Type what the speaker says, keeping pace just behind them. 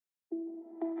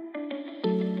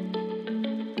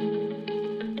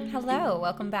Hello,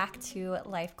 welcome back to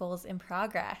Life Goals in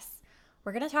Progress.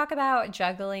 We're going to talk about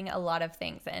juggling a lot of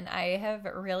things, and I have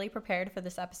really prepared for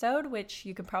this episode, which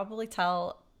you can probably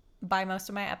tell by most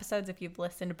of my episodes if you've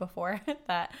listened before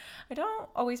that I don't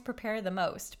always prepare the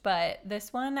most, but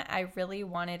this one I really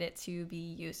wanted it to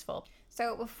be useful.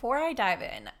 So before I dive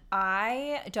in,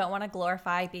 I don't want to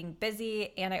glorify being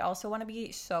busy, and I also want to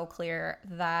be so clear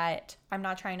that I'm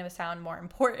not trying to sound more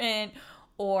important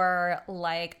or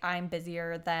like I'm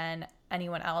busier than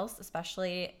anyone else,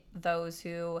 especially those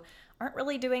who aren't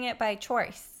really doing it by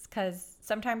choice, because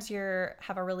sometimes you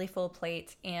have a really full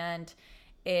plate and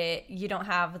you don't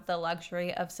have the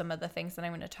luxury of some of the things that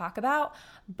I'm going to talk about.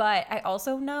 But I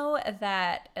also know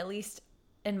that, at least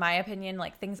in my opinion,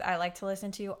 like things I like to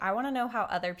listen to, I want to know how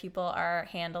other people are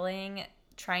handling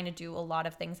trying to do a lot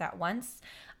of things at once.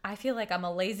 I feel like I'm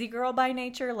a lazy girl by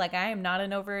nature. Like, I am not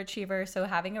an overachiever. So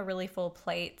having a really full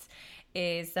plate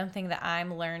is something that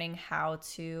I'm learning how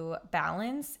to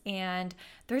balance. And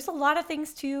there's a lot of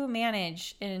things to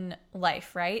manage in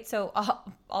life, right? So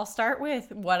I'll start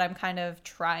with what I'm kind of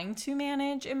trying to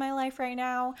manage in my life right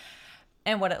now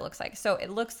and what it looks like. So it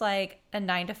looks like a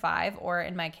 9 to 5, or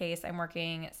in my case, I'm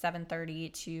working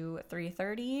 7:30 to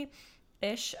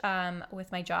 3:30-ish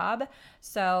with my job.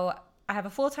 So I have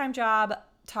a full-time job,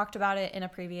 talked about it in a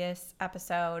previous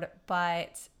episode,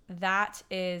 but that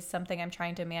is something I'm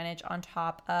trying to manage on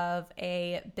top of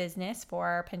a business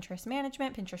for Pinterest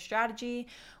management, Pinterest strategy,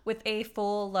 with a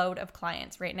full load of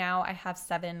clients. Right now, I have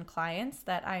 7 clients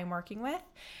that I am working with.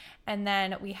 And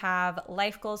then we have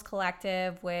Life Goals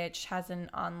Collective, which has an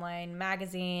online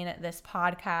magazine, this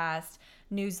podcast,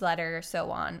 newsletter,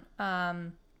 so on.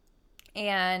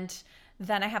 And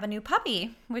then I have a new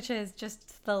puppy, which is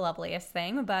just the loveliest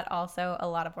thing, but also a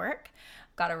lot of work.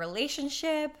 I've got a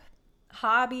relationship,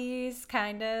 hobbies,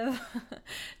 kind of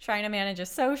trying to manage a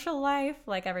social life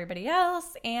like everybody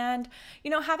else, and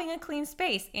having a clean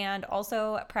space, and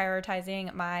also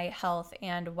prioritizing my health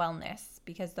and wellness,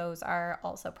 because those are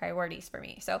also priorities for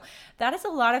me. So that is a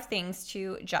lot of things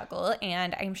to juggle,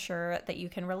 and I'm sure that you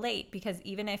can relate, because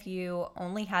even if you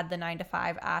only had the 9 to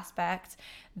 5 aspect,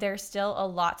 there's still a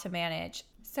lot to manage.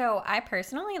 So I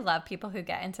personally love people who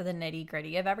get into the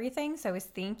nitty-gritty of everything. So I was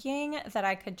thinking that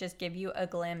I could just give you a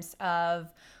glimpse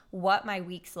of what my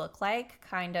weeks look like,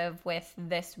 kind of with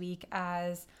this week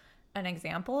as an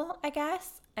example, I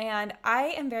guess. And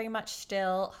I am very much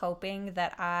still hoping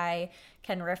that I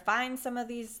can refine some of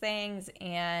these things.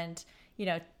 And,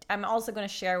 I'm also going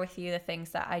to share with you the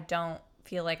things that I don't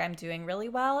feel like I'm doing really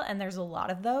well. And there's a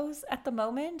lot of those at the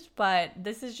moment, but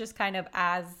this is just kind of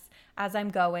as I'm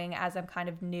going, as I'm kind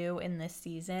of new in this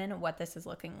season, what this is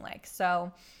looking like.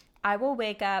 So I will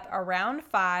wake up around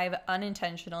 5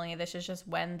 unintentionally. This is just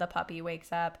when the puppy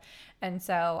wakes up. And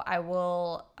so I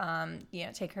will,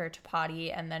 take her to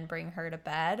potty and then bring her to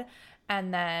bed.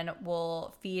 And then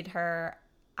we'll feed her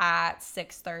at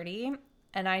 6:30.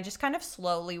 And I just kind of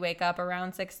slowly wake up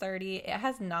around 6:30. It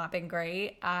has not been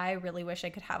great. I really wish I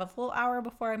could have a full hour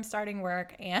before I'm starting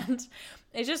work, and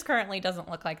it just currently doesn't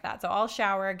look like that. So I'll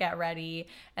shower, get ready,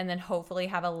 and then hopefully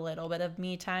have a little bit of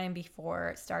me time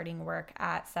before starting work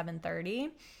at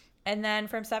 7:30. And then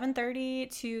from 7:30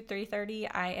 to 3:30,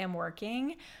 I am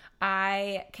working.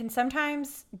 I can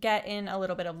sometimes get in a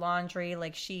little bit of laundry,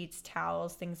 like sheets,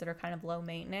 towels, things that are kind of low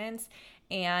maintenance.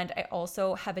 And I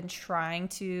also have been trying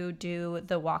to do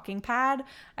the walking pad.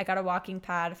 I got a walking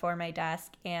pad for my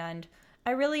desk, and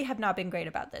I really have not been great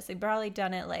about this. I've probably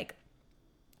done it like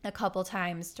a couple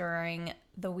times during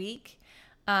the week.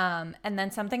 And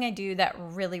then something I do that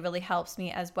really, really helps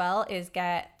me as well is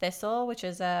get Thistle, which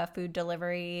is a food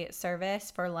delivery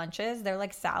service for lunches. They're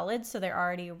like salads, so they're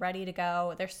already ready to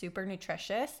go. They're super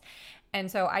nutritious. And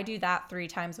so I do that 3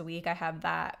 times a week. I have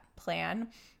that plan.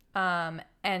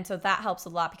 And so that helps a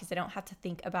lot, because I don't have to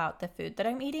think about the food that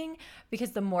I'm eating,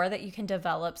 because the more that you can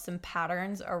develop some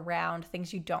patterns around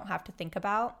things you don't have to think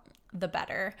about, the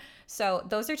better. So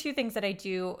those are 2 things that I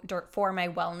do for my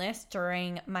wellness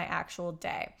during my actual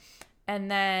day.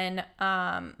 And then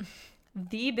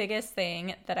the biggest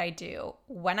thing that I do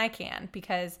when I can,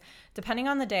 because depending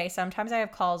on the day, sometimes I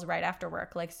have calls right after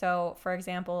work. Like, so for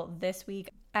example, this week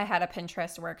I had a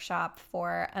Pinterest workshop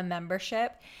for a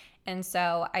membership. And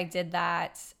so I did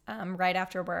that right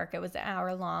after work. It was an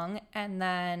hour long. And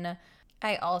then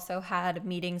I also had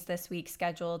meetings this week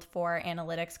scheduled for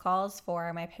analytics calls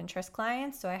for my Pinterest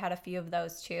clients. So I had a few of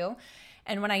those too.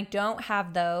 And when I don't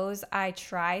have those, I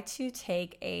try to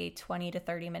take a 20 to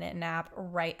 30 minute nap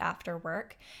right after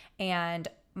work. And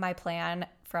my plan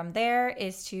from there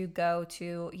is to go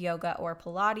to yoga or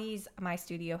Pilates. My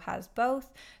studio has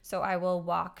both, so I will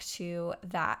walk to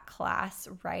that class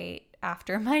right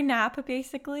after my nap,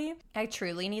 basically. I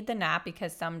truly need the nap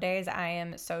because some days I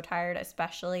am so tired,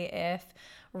 especially if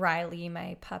Riley,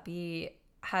 my puppy,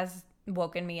 has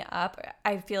woken me up.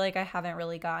 I feel like I haven't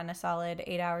really gotten a solid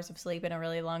 8 hours of sleep in a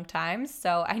really long time,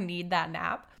 so I need that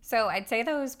nap. So I'd say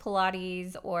those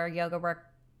Pilates or yoga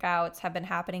workouts have been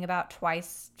happening about 2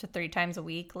 to 3 times a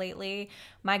week lately.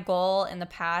 My goal in the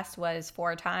past was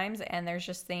 4 times, and there's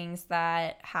just things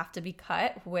that have to be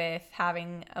cut with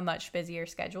having a much busier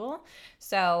schedule.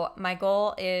 So my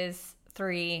goal is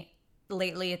 3.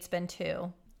 Lately it's been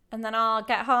 2. And then I'll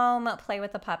get home, play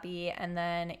with the puppy, and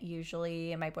then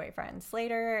usually my boyfriend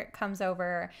Slater comes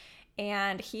over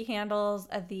and he handles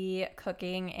the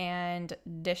cooking and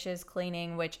dishes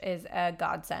cleaning, which is a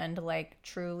godsend, like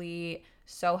truly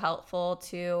so helpful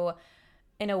to,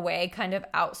 in a way, kind of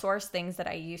outsource things that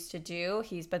I used to do.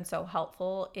 He's been so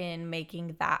helpful in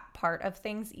making that part of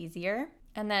things easier.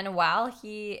 And then while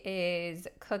he is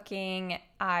cooking,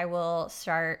 I will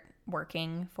start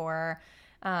working for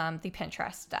the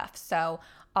Pinterest stuff. So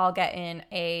I'll get in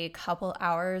a couple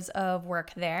hours of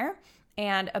work there.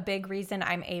 And a big reason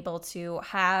I'm able to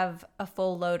have a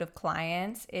full load of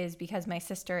clients is because my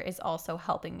sister is also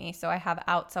helping me. So I have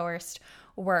outsourced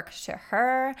work to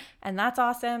her, and that's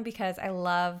awesome because I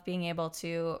love being able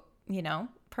to,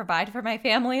 provide for my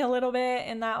family a little bit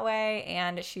in that way.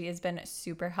 And she has been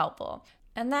super helpful.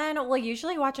 And then we'll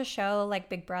usually watch a show like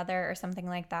Big Brother or something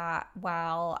like that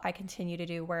while I continue to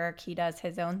do work. He does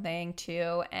his own thing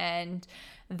too. And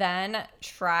then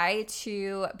try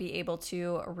to be able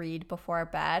to read before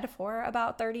bed for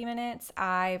about 30 minutes.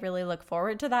 I really look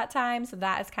forward to that time. So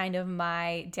that is kind of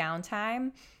my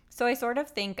downtime. So I sort of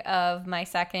think of my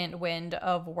second wind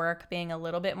of work being a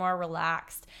little bit more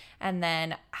relaxed and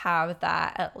then have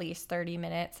that at least 30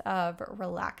 minutes of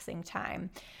relaxing time.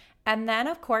 And then,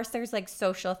 of course, there's like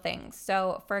social things.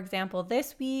 So, for example,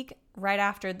 this week, right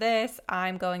after this,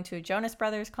 I'm going to a Jonas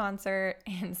Brothers concert.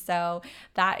 And so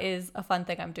that is a fun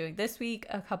thing I'm doing this week.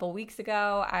 A couple weeks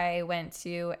ago, I went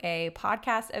to a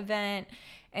podcast event.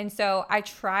 And so I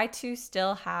try to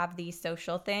still have these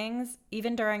social things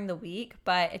even during the week,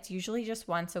 but it's usually just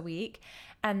once a week.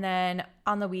 And then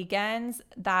on the weekends,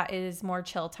 that is more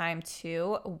chill time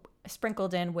too,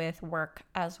 sprinkled in with work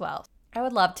as well. I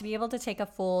would love to be able to take a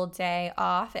full day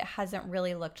off. It hasn't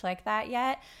really looked like that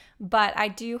yet, but I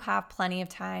do have plenty of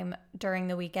time during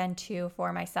the weekend too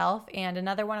for myself. And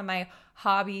another one of my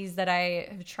hobbies that I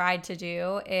have tried to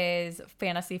do is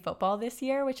fantasy football this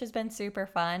year, which has been super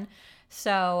fun.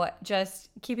 So just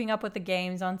keeping up with the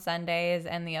games on Sundays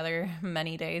and the other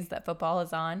many days that football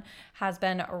is on has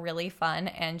been really fun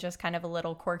and just kind of a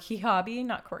little quirky hobby.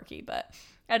 Not quirky, but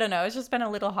I don't know. It's just been a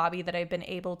little hobby that I've been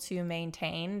able to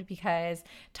maintain because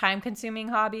time-consuming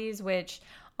hobbies, which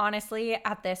honestly,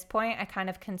 at this point, I kind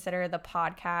of consider the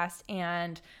podcast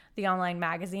and the online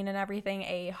magazine and everything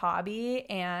a hobby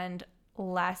and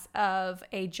less of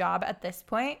a job at this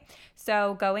point.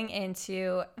 So going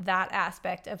into that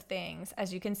aspect of things,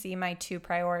 as you can see, my 2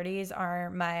 priorities are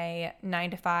my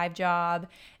 9-to-5 job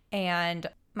and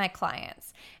my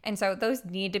clients. And so those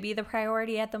need to be the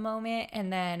priority at the moment.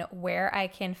 And then where I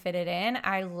can fit it in,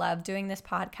 I love doing this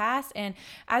podcast. And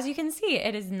as you can see,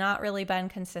 it has not really been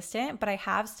consistent, but I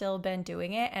have still been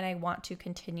doing it and I want to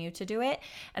continue to do it.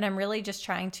 And I'm really just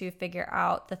trying to figure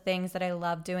out the things that I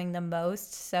love doing the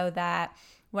most so that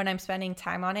when I'm spending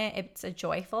time on it, it's a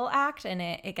joyful act and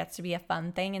it gets to be a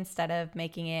fun thing instead of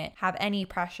making it have any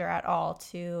pressure at all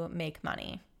to make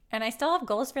money. And I still have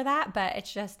goals for that, but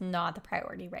it's just not the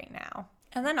priority right now.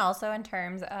 And then also in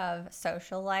terms of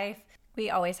social life, we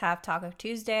always have Taco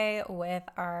Tuesday with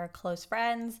our close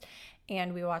friends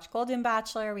and we watch Golden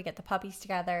Bachelor, we get the puppies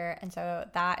together. And so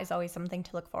that is always something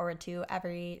to look forward to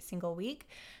every single week.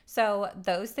 So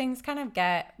those things kind of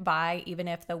get by even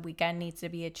if the weekend needs to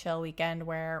be a chill weekend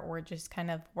where we're just kind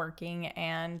of working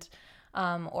and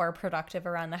or productive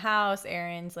around the house,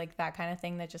 errands, like that kind of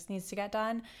thing that just needs to get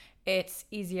done. It's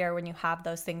easier when you have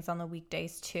those things on the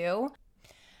weekdays too.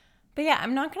 But yeah,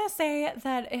 I'm not going to say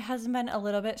that it hasn't been a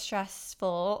little bit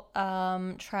stressful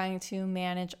trying to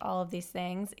manage all of these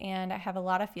things. And I have a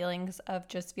lot of feelings of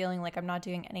just feeling like I'm not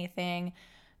doing anything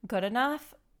good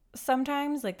enough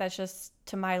sometimes. Like that's just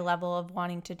to my level of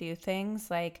wanting to do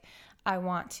things. Like I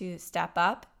want to step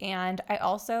up. And I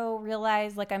also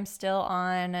realize like I'm still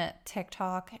on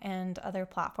TikTok and other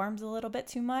platforms a little bit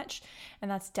too much.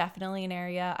 And that's definitely an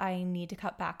area I need to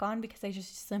cut back on because I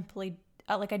just simply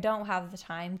I don't have the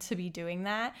time to be doing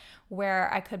that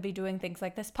where I could be doing things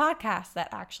like this podcast that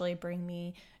actually bring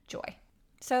me joy.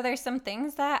 So there's some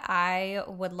things that I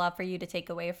would love for you to take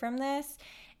away from this.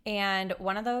 And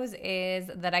one of those is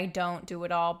that I don't do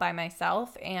it all by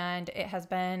myself. And it has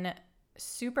been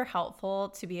super helpful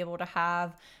to be able to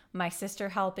have my sister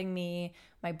helping me,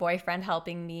 my boyfriend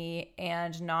helping me,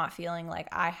 and not feeling like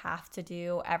I have to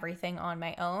do everything on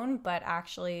my own, but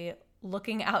actually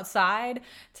looking outside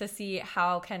to see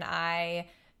how can I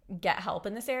get help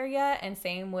in this area. And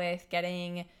same with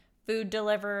getting food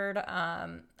delivered,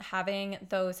 having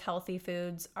those healthy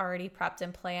foods already prepped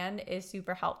and planned is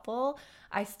super helpful.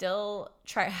 I still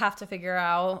have to figure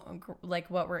out like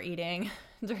what we're eating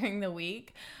during the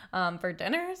week for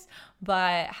dinners,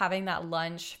 but having that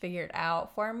lunch figured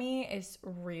out for me is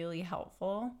really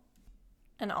helpful.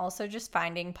 And also just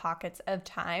finding pockets of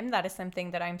time. That is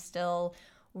something that I'm still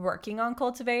working on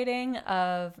cultivating,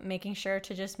 of making sure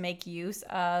to just make use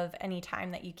of any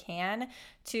time that you can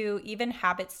to even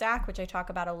habit stack, which I talk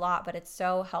about a lot, but it's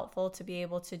so helpful to be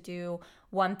able to do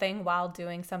one thing while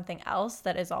doing something else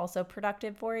that is also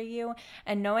productive for you,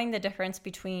 and knowing the difference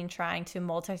between trying to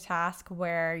multitask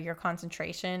where your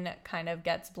concentration kind of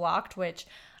gets blocked, which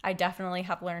I definitely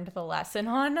have learned the lesson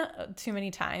on too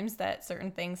many times, that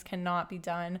certain things cannot be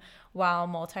done while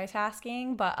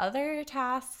multitasking, but other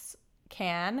tasks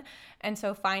can. And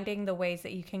so finding the ways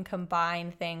that you can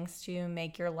combine things to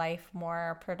make your life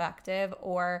more productive,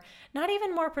 or not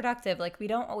even more productive. Like, we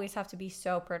don't always have to be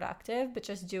so productive, but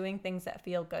just doing things that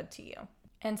feel good to you.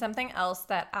 And something else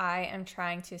that I am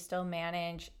trying to still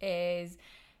manage is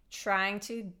trying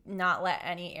to not let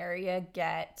any area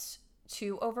get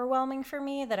too overwhelming for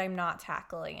me that I'm not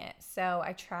tackling it. So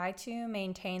I try to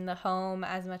maintain the home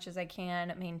as much as I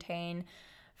can, maintain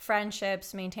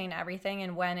friendships, maintain everything.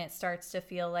 And when it starts to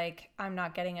feel like I'm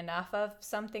not getting enough of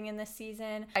something in this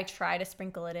season, I try to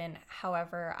sprinkle it in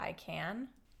however I can.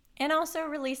 And also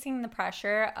releasing the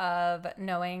pressure of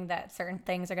knowing that certain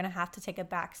things are going to have to take a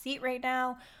back seat right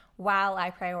now while I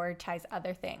prioritize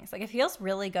other things. Like, it feels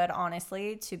really good,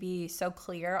 honestly, to be so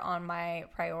clear on my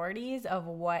priorities of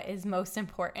what is most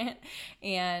important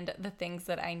and the things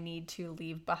that I need to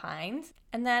leave behind.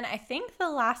 And then I think the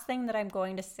last thing that I'm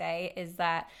going to say is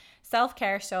that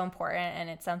self-care is so important, and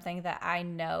it's something that I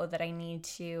know that I need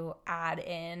to add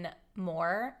in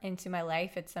more into my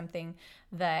life. It's something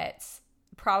that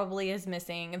probably is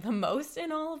missing the most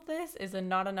in all of this, is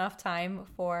not enough time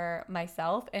for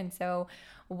myself. And so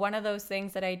one of those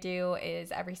things that I do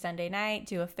is every Sunday night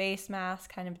do a face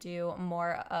mask, kind of do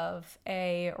more of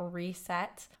a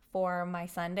reset for my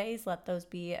Sundays. Let those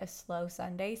be a slow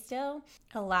Sunday still.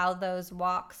 Allow those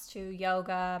walks to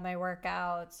yoga, my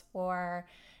workouts, or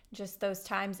just those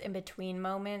times in between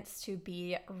moments to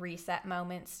be reset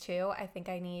moments too. I think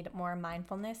I need more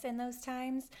mindfulness in those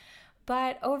times.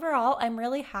 But overall, I'm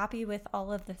really happy with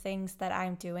all of the things that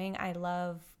I'm doing. I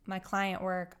love my client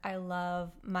work. I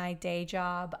love my day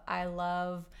job. I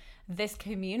love this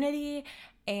community,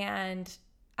 and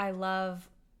I love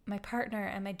my partner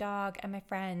and my dog and my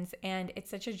friends. And it's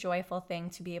such a joyful thing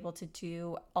to be able to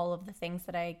do all of the things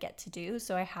that I get to do.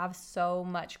 So I have so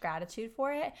much gratitude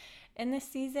for it in this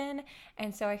season.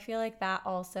 And so I feel like that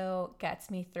also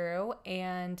gets me through.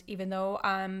 And even though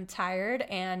I'm tired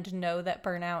and know that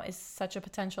burnout is such a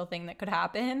potential thing that could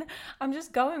happen, I'm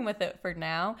just going with it for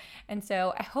now. And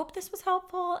so I hope this was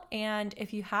helpful. And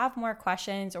if you have more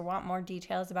questions or want more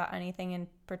details about anything in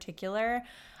particular,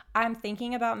 I'm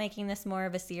thinking about making this more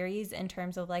of a series in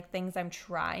terms of like things I'm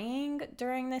trying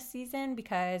during this season,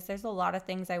 because there's a lot of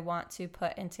things I want to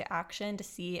put into action to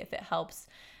see if it helps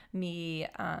me,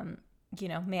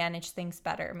 manage things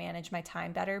better, manage my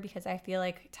time better, because I feel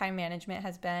like time management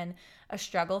has been a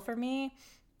struggle for me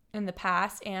in the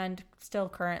past and still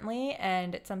currently.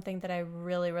 And it's something that I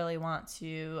really, really want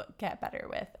to get better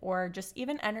with, or just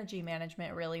even energy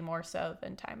management, really more so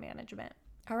than time management.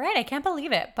 All right, I can't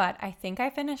believe it, but I think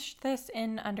I finished this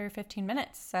in under 15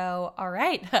 minutes. So, all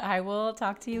right, I will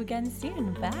talk to you again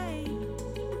soon. Bye.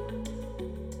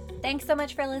 Thanks so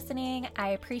much for listening. I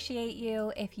appreciate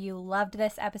you. If you loved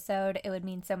this episode, it would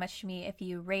mean so much to me if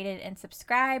you rated and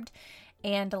subscribed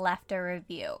and left a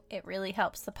review. It really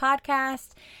helps the podcast.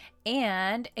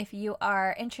 And if you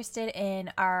are interested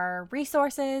in our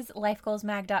resources,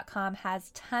 lifegoalsmag.com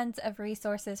has tons of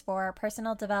resources for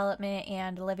personal development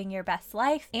and living your best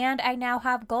life. And I now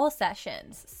have goal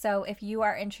sessions. So if you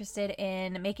are interested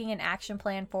in making an action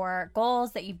plan for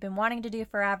goals that you've been wanting to do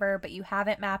forever, but you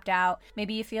haven't mapped out,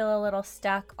 maybe you feel a little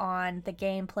stuck on the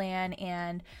game plan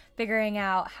and figuring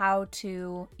out how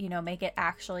to, make it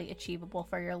actually achievable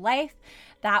for your life,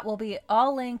 that will be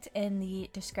all linked in the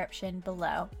description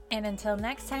below. And until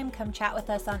next time, come chat with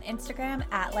us on Instagram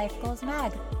at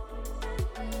LifeGoalsMag.